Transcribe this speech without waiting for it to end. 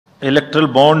Erectile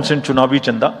bonds and चुनावी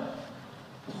चंदा,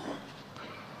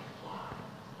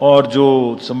 और जो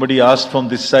somebody asked from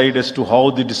this side as to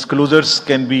how the disclosures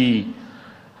can be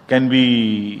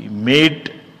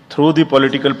made through the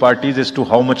political parties as to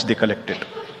how much they collected.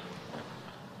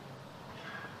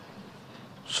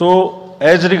 So,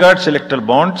 as regards electoral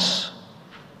bonds,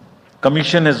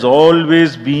 Commission has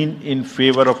always been in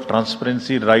favor of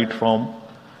transparency right from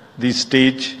the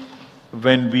stage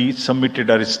when we submitted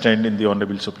our stand in the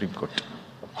Honorable Supreme Court.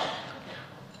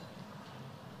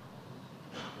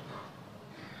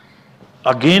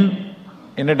 Again,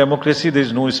 in a democracy, there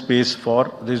is no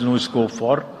scope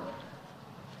for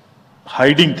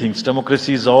hiding things.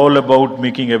 Democracy is all about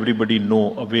making everybody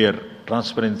know, aware,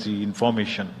 transparency,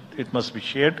 information. It must be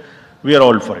shared. We are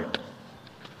all for it.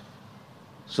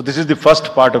 So this is the first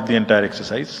part of the entire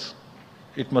exercise.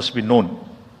 It must be known.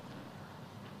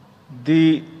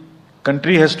 The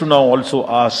country has to now also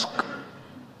ask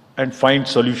and find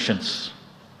solutions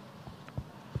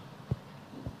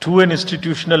to an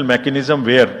institutional mechanism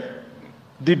where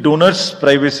the donor's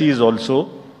privacy is also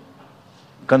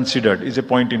considered, is a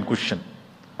point in question.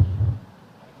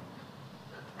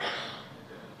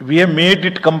 We have made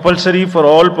it compulsory for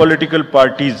all political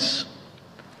parties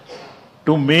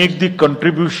to make the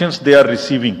contributions they are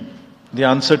receiving. The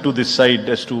answer to this side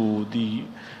as to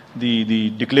the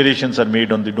declarations are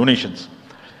made on the donations.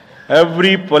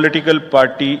 Every political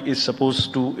party is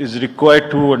required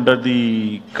to, under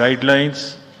the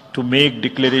guidelines, to make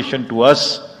declaration to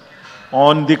us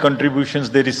on the contributions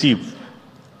they receive.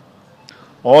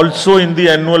 Also in the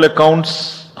annual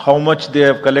accounts, how much they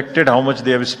have collected, how much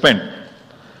they have spent.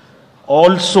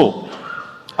 Also,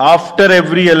 after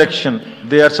every election,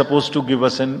 they are supposed to give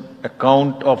us an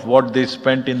account of what they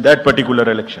spent in that particular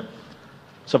election.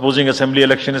 Supposing assembly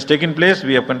election has taken place,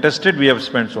 we have contested, we have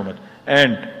spent so much.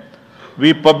 And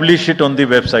we publish it on the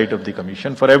website of the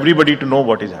Commission for everybody to know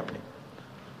what is happening.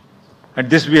 And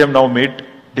this we have now made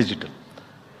digital.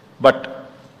 But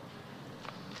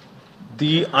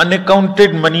the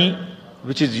unaccounted money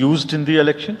which is used in the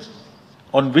elections,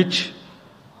 on which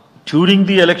during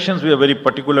the elections we are very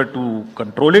particular to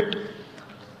control it.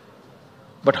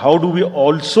 But how do we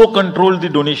also control the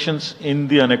donations in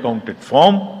the unaccounted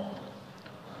form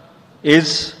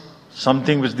is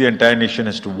something which the entire nation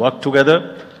has to work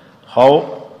together.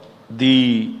 How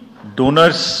the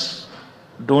donor's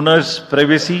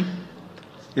privacy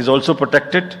is also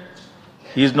protected.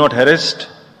 He is not harassed.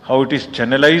 How it is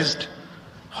channelized.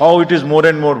 How it is more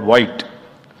and more white.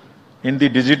 In the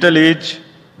digital age,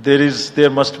 there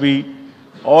must be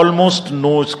almost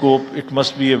no scope. It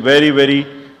must be a very, very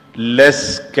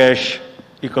less cash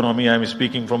economy. I am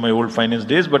speaking from my old finance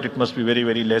days, but it must be very,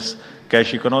 very less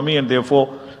cash economy, and therefore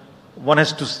one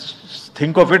has to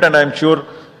think of it, and I am sure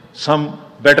some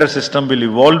better system will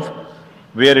evolve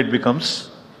where it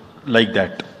becomes like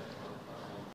that.